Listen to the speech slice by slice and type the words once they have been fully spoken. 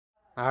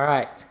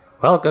Alright,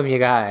 welcome you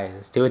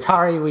guys to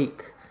Atari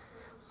Week.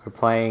 We're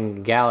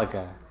playing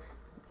Galaga,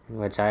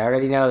 which I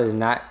already know is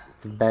not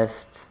the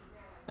best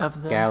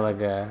Of the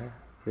Galaga.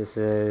 This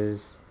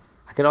is...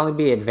 I could only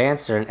be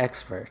advanced or an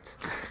expert.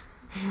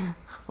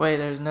 Wait,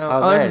 there's no.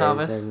 Oh, there's there it is.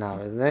 novice.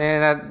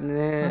 There's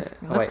novice.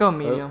 Let's Wait, go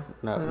medium.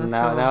 No, Let's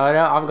no, go.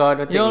 no, I'm going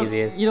with You the don't,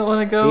 easiest. you don't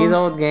want to go. These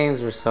old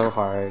games were so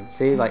hard.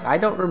 See, like, I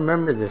don't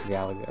remember this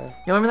Galaga.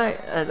 You remember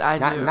that?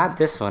 I do. Not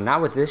this one,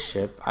 not with this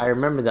ship. I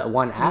remember the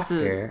one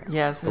after.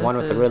 Yes, the one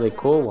with the really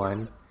cool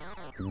one.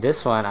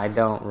 This one, I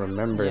don't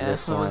remember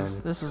this one.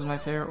 This was my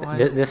favorite one.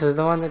 This is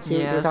the one that you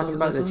were talking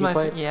about that you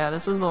played? Yeah,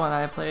 this was the one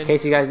I played. In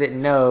case you guys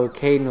didn't know,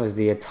 Caden was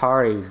the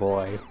Atari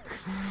boy.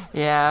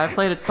 Yeah, I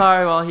played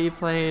Atari while he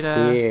played...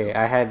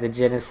 Yeah, I had the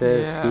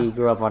Genesis. Yeah. He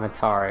grew up on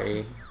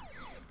Atari.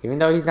 Even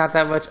though he's not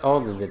that much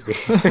older than me.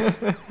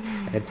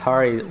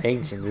 Atari's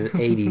ancient. It's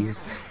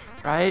 80s.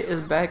 Right?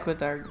 It's back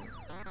with our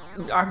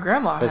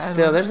grandma. But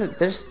still,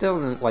 there's still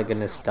like a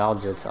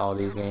nostalgia to all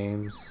these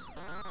games.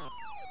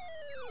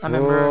 I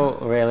remember... Oh,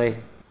 really?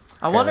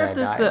 I wonder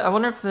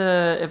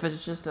if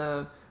it's just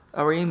a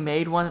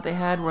remade one that they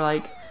had where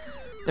like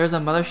there's a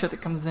mothership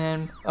that comes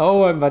in,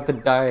 Oh, I'm about to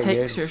die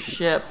takes again. your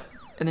ship,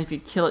 and if you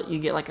kill it, you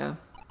get like a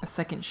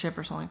second ship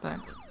or something like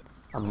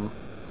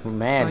that.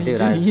 Man, Oh, dude,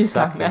 you I'm use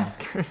that sucking.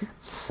 massacre.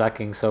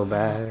 Sucking so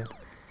bad.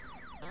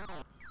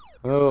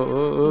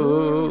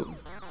 Oh.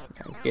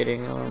 I'm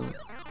getting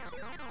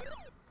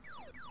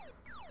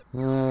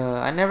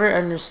I never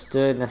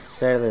understood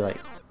necessarily, like,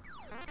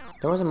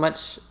 there wasn't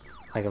much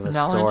like of a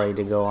story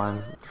to go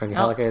on for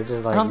Galaga. It's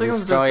just like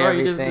destroy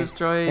everything. You just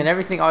destroy... And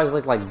everything always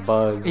looked like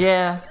bugs.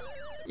 Yeah,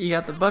 you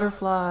got the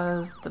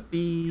butterflies, the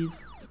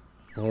bees,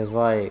 It was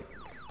like...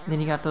 and then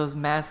you got those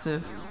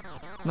massive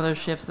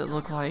motherships that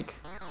look like...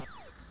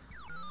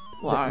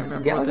 Well, I remember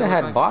what they Galaga look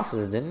had like.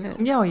 bosses, didn't it?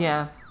 Yeah, oh,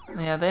 yeah.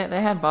 Yeah,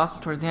 they had bosses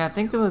towards the end. I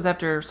think it was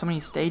after so many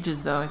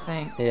stages, though, I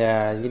think.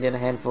 Yeah, you did a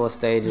handful of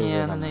stages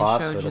Yeah, and and a then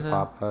boss they showed would you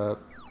pop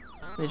up.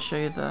 They show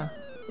you the...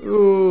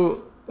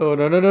 Ooh. Oh,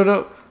 no.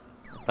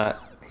 I thought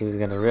he was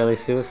gonna really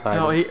suicide.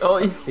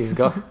 He's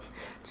going.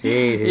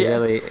 Jeez, he's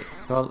really...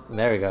 Well,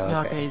 there we go.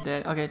 Okay, he's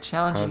dead. Okay,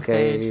 challenging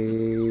Okay.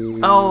 stage.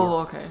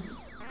 Oh, okay.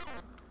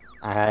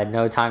 I had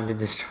no time to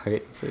destroy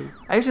anything.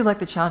 I usually like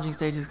the challenging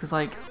stages because,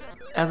 like,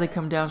 as they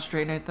come down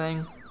straight and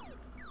everything,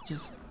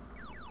 just...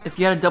 If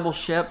you had a double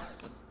ship,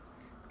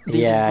 you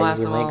just blast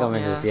you can them link all,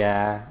 them and just,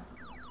 yeah.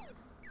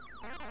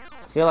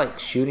 I feel like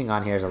shooting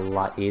on here is a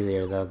lot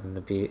easier, though,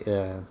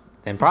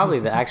 than probably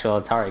the actual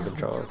Atari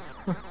controls.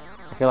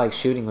 I feel like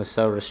shooting was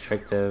so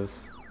restrictive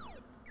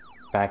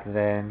back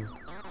then.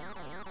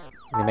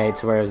 They made it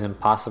to where it was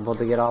impossible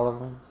to get all of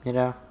them, you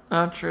know?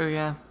 Oh, true,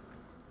 yeah.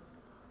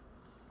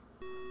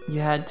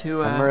 You had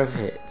to, Number of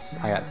hits.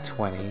 I got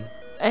 20.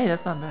 Hey,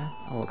 that's not bad.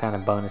 What kind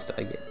of bonus do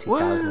I get?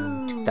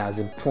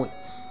 2,000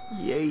 points.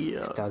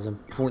 Yeah.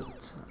 2,000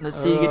 points.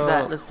 Let's see you get to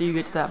that. Let's see you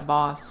get to that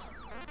boss.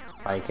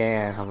 If I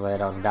can, hopefully I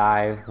don't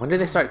die. When did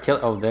they start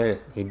killing? Oh, there,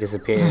 he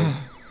disappeared.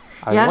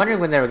 I was Yeah, wondering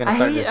when they were gonna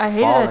start just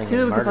falling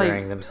and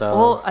murdering themselves.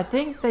 Well, I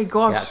think they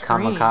go off Yeah,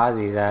 screen.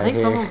 kamikazes out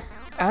here.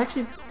 I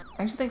actually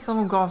think some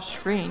of them go off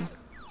screen.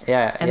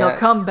 Yeah, And they'll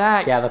come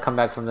back. Yeah, they'll come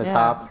back from the Yeah.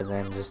 top and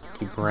then just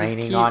keep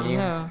raining on you.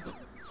 Yeah.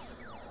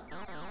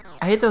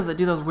 I hate those that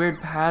do those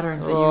weird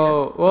patterns that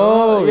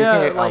Whoa, you yeah,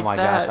 can't- like oh my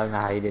that. gosh, I don't know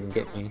how you didn't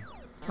get me.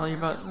 Oh,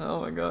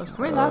 oh my gosh. How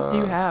many laps do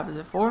you have? Is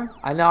it 4?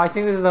 I know, I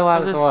think this is the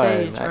last Or is it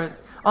one. stage?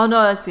 Oh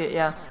no, that's it.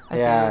 Yeah, I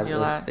see it. Your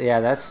lap. Yeah,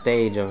 that's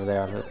stage over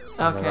there on the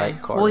Okay.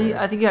 right corner. Well,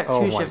 I think you got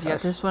Oh two my ships. You got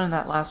gosh. this one and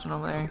that last one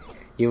over there.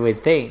 You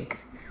would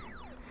think.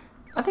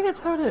 I think that's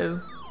how it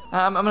is.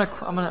 I'm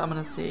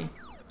gonna see.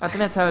 I think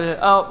that's how it is.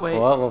 Oh wait.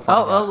 Well, we'll find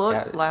oh out. look,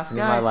 Yeah, last this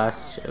is guy. my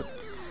last ship.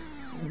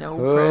 No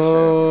pressure.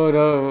 Oh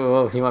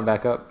no! He went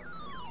back up.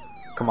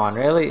 Come on,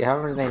 really? How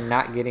are they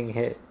not getting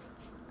hit?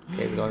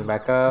 Okay, he's going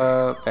back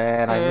up,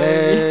 and I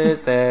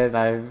missed, and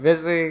I'm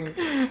missing.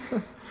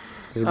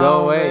 Just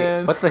go away.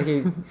 Man. What the?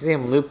 You see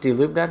him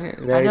loop-de-loop down here?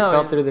 There, I know, he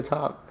fell yeah. through the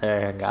top.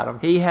 There, I got him.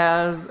 He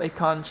has a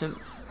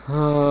conscience.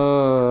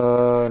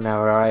 Oh, now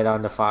we're right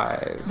on to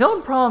 5. The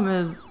only problem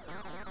is,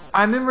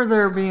 I remember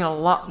there being a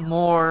lot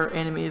more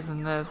enemies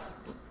than this.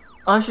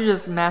 Unless you're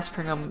just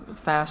massacring them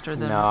faster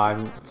than...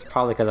 No, it's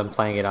probably because I'm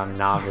playing it on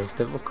novice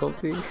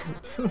difficulty.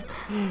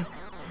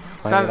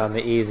 Playing it on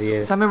the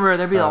easiest. So I remember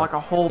there'd be like a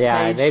whole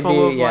page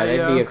full of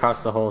they'd be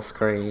across the whole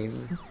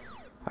screen.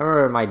 I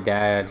remember my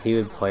dad, he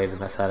would play the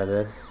mess out of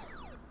this.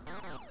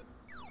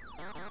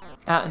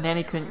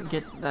 Nanny couldn't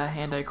get the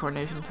hand-eye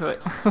coordination to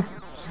it.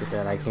 She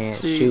said I can't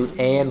shoot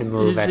and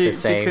move at the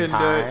same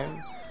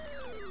time.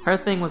 Her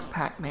thing was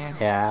Pac-Man.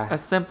 Yeah. A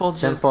simple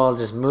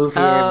just move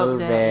here, move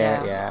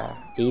there. Yeah.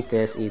 Eat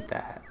this, eat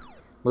that.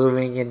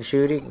 Moving and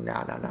shooting?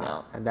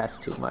 No. And that's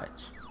too much.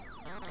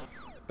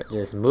 But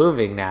just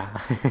moving now.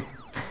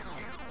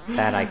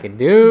 That I can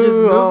do. Just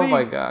moving, oh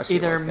my gosh.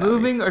 either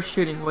moving or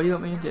shooting. What do you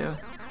want me to do?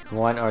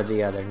 One or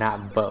the other,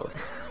 not both.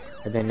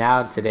 And then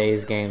now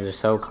today's games are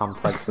so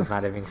complex it's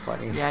not even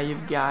funny. Yeah, you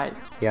got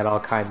all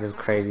kinds of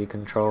crazy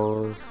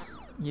controls.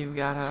 You've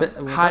got to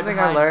Something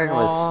I learned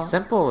was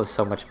simple was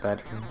so much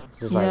better. It's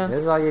just like,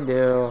 this is all you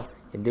do.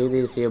 You do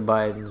these few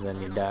buttons and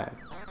you're done.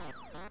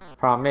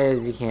 Problem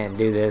is, you can't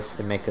do this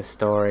and make a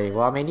story.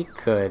 Well, I mean, you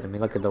could. I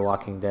mean, look at the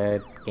Walking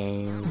Dead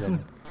games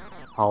and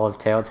all of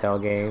Telltale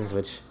games,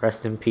 which,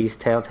 rest in peace,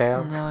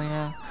 Telltale. No,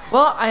 yeah.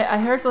 Well, I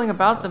heard something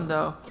about them,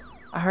 though.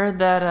 I heard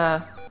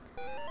that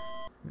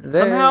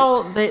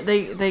somehow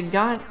they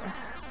got...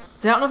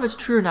 See, I don't know if it's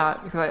true or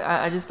not, because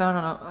I just found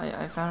it,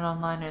 I found it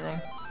online, I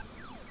think.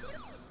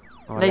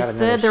 Oh, they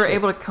said they were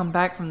able to come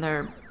back from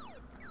their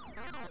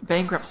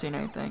bankruptcy and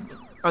everything.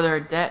 Or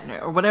their debt,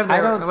 or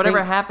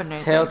whatever happened.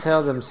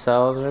 Telltale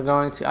themselves are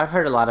going to. I've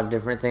heard a lot of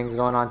different things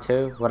going on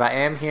too. What I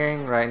am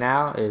hearing right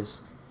now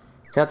is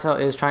Telltale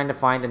is trying to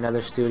find another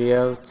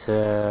studio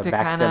to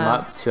back them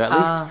up to at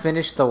least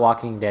finish the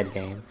Walking Dead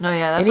game. No,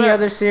 yeah, that's any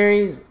other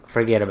series,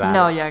 forget about it.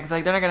 No, yeah, because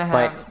like they're not gonna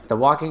have. But the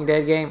Walking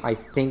Dead game, I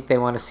think they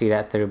want to see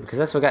that through because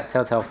that's what got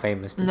Telltale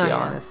famous. To be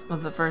honest,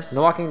 was the first. When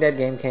the Walking Dead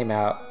game came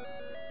out,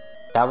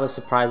 that was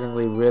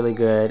surprisingly really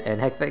good,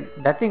 and heck,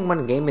 that thing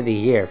won Game of the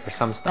Year for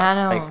some stuff. I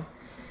know. Like,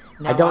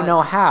 I don't know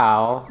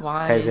how,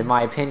 why? Because in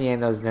my opinion,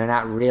 they're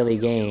not really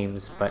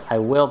games, but I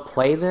will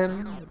play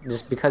them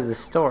just because of the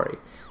story.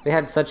 They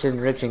had such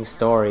enriching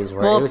stories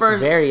where it was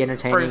very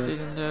entertaining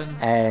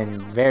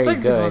and very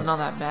second good. Season wasn't all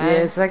that bad.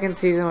 Yeah, the second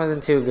season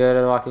wasn't too good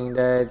of The Walking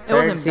Dead.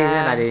 Third season,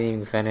 I didn't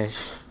even finish.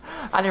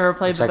 I never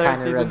played the third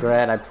season. I kind of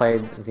regret. I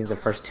played, I think, the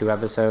first 2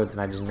 episodes, and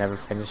I just never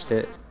finished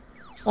it.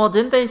 Well,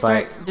 didn't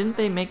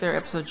they make their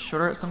episodes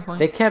shorter at some point?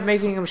 They kept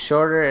making them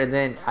shorter, and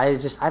then I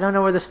don't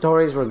know where the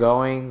stories were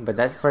going, but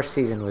that first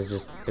season was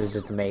just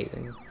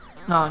amazing.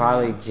 No,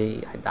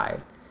 probably, I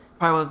died.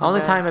 Probably was the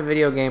only time a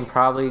video game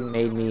probably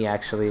made me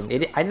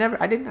actually. I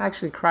didn't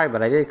actually cry,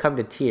 but I did come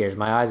to tears.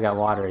 My eyes got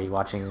watery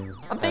watching.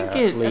 I think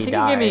it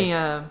gave me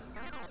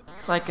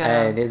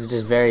and it's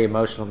just very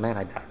emotional. Man,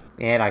 I died,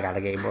 and I got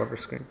a game over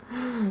screen.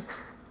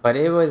 But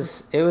it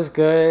was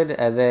good,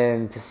 and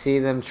then to see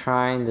them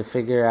trying to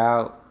figure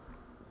out,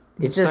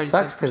 it just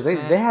sucks because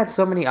they had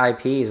so many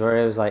IPs where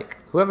it was like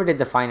whoever did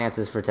the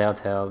finances for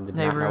Telltale did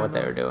not know what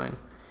they were doing.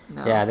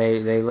 No. Yeah,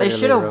 they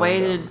should have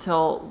waited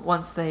till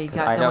once they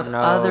got done with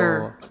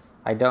other.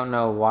 I don't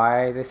know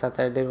why they sat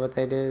there and did what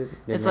they did.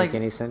 Didn't make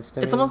any sense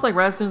to me. It's almost like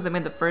right as soon as they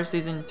made the first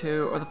season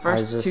 2 or the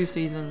first 2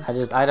 seasons.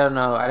 I don't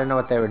know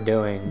what they were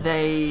doing.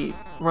 They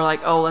were like,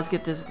 oh, let's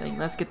get this thing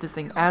as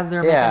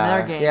they're making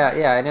their game.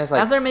 Yeah, and it was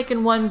like as they're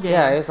making one game.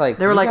 Yeah, it's like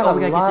they were like, oh,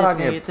 we gotta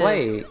get this,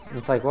 plate.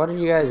 It's like, what are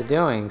you guys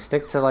doing?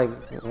 Stick to like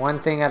one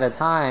thing at a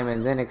time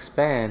and then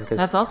expand. Cause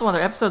that's also why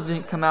their episodes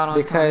didn't come out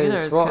on time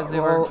either.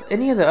 Well,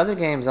 any of the other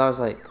games, I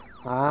was like,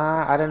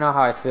 I don't know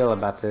how I feel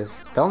about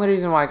this. The only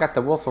reason why I got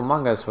The Wolf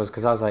Among Us was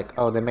because I was like,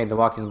 oh, they made The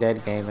Walking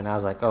Dead game, and I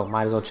was like, oh,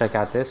 might as well check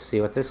out this,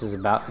 see what this is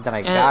about. And then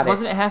I got it.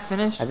 Wasn't it half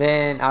finished? And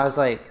then I was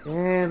like,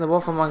 The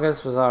Wolf Among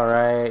Us was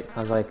alright. I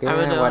was like,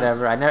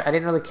 whatever. I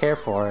didn't really care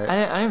for it.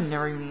 I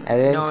never even. And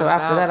then so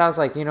after that, I was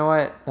like, you know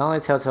what? The only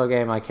Telltale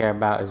game I care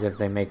about is if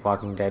they make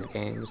Walking Dead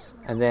games.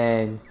 And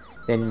then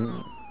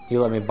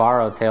you let me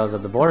borrow Tales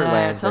of the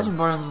Borderlands. Yeah, Tales of the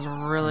Borderlands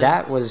was really.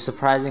 That was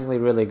surprisingly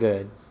really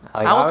good.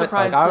 Like, I was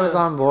surprised. I was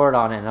on board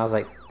on it, and I was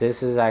like,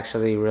 "This is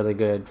actually really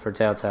good for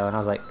Telltale." And I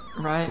was like,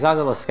 right, because I was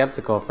a little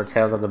skeptical for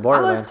Tales of the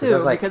Borderlands. I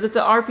was too, because it's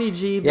an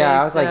RPG. Based,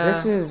 I was like,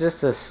 "This is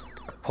just a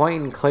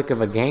point and click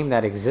of a game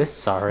that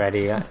exists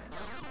already."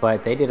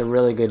 But they did a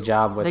really good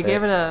job with it. They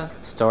gave it a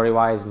story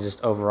wise and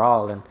just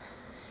overall.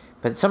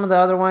 But some of the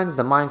other ones,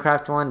 the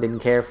Minecraft one, didn't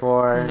care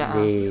for.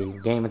 The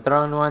Game of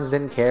Thrones ones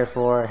didn't care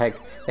for. Heck,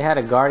 they had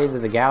a Guardians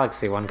of the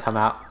Galaxy one come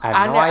out. I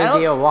have no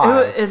idea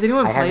why. Has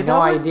anyone played that? I have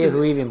no idea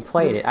who even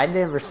played it. I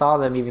never saw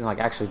them even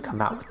actually come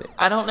out with it.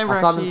 I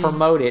saw them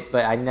promote it,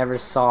 but I never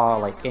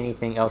saw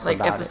anything else about it.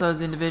 Like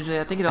episodes individually.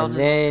 I think it all just.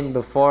 And then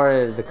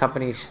before the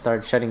company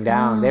started shutting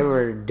down, they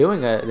were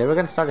going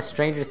to start a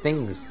Stranger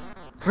Things.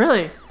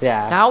 Really?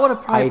 Yeah. Now I would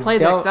have probably played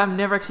that because I've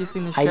never actually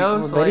seen the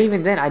show. But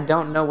even then, I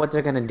don't know what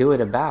they're gonna do it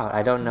about.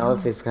 I don't know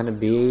if it's gonna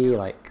be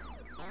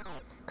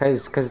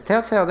because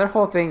Telltale, their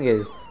whole thing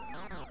is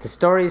the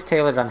story is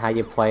tailored on how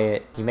you play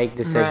it. You make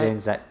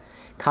decisions that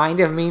kind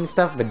of mean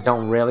stuff, but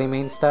don't really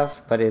mean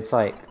stuff. But it's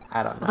like,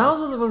 I don't know. That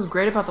was what was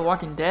great about The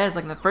Walking Dead. Is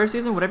like in the first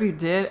season, whatever you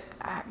did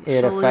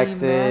actually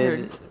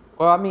mattered.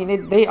 Well, I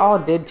mean, they all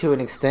did to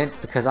an extent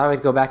because I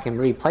would go back and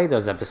replay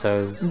those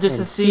episodes just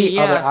to see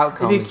other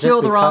outcomes. If you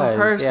kill the wrong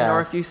person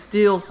or if you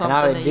steal something,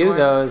 and I would do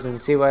those and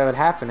see what would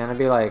happen, and I'd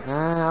be like,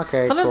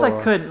 okay. Sometimes cool.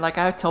 I couldn't. Like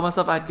I told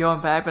myself I'd go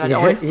back, but I'd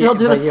always still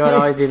do the same. You would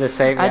always do the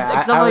same.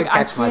 I would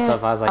catch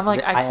myself. I was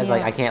like,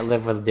 I can't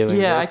live with doing this.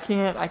 Yeah,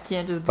 I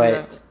can't just do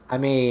that. But I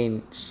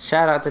mean,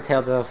 shout out to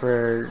Telltale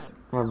for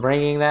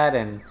bringing that,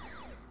 and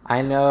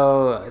I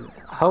know.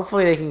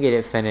 Hopefully they can get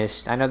it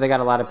finished. I know they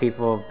got a lot of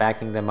people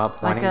backing them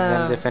up, wanting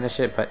them to finish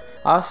it, but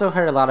I also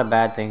heard a lot of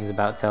bad things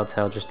about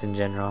Telltale just in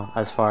general,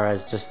 as far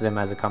as just them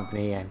as a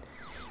company and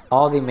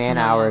all the man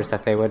hours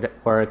that they would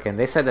work. And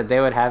they said that they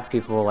would have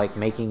people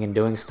making and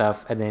doing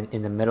stuff, and then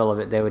in the middle of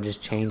it, they would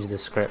just change the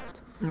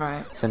script.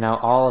 Right. So now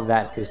all of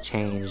that is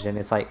changed, and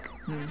it's like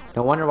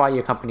No wonder why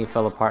your company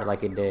fell apart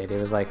like it did. It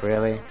was like,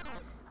 really?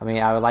 I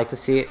mean, I would like to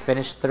see it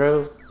finish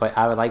through, but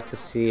I would like to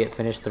see it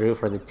finish through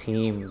for the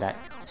team that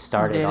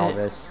started all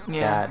this.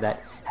 Yeah.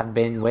 That have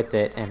been with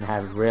it and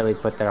have really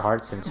put their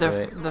hearts into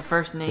it. The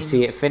first names. To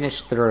see it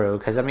finish through.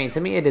 Because, I mean, to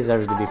me, it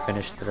deserves to be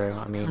finished through.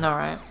 I mean, no,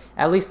 right.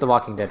 At least The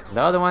Walking Dead.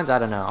 The other ones, I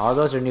don't know. All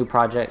those are new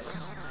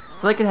projects.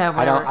 So they can have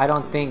whatever. I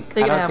don't think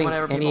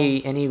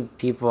any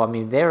people. I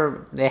mean,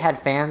 they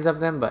had fans of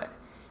them, but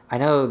I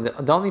know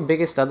the only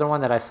biggest other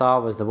one that I saw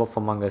was The Wolf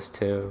Among Us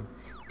 2.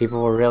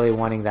 People were really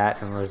wanting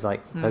that and was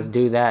like, let's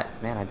do that.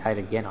 Man, I died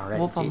again already.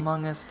 Wolf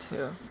Among Us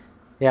 2.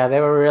 Yeah,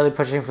 they were really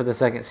pushing for the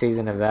second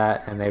season of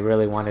that, and they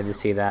really wanted to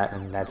see that,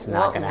 and that's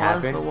not going to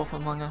happen. What was The Wolf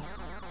Among Us?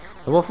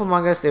 The Wolf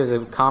Among Us, it was a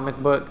comic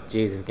book.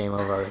 Jesus, game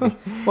over already.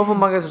 Wolf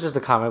Among Us was just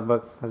a comic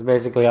book. That's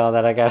basically all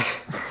that I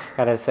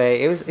gotta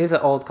say. It was an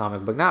old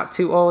comic book. Not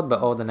too old,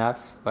 but old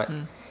enough. But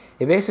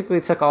it basically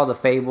took all the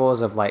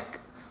fables of, like,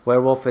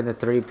 Werewolf and the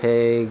Three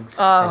Pigs,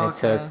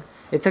 and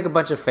it took a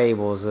bunch of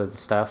fables and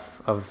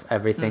stuff of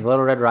everything.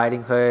 Little Red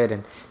Riding Hood,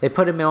 and they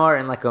put it more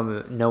in like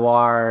a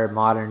noir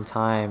modern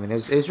time, and it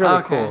was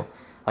really cool.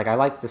 Like, I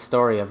liked the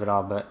story of it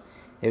all, but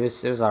it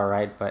was all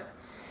right. But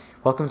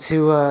welcome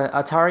to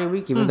Atari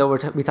Week, even though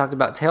we talked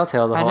about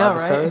Telltale the whole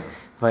episode, right?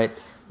 But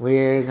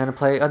we're gonna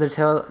play other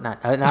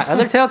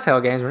other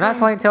Telltale games. We're not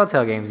playing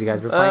Telltale games, you guys.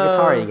 We're playing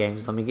Atari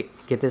games. Let me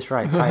get this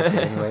right. Try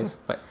to, anyways.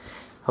 But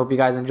hope you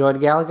guys enjoyed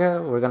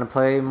Galaga. We're going to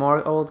play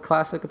more old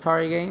classic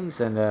Atari games,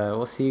 and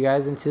we'll see you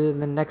guys into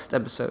the next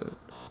episode.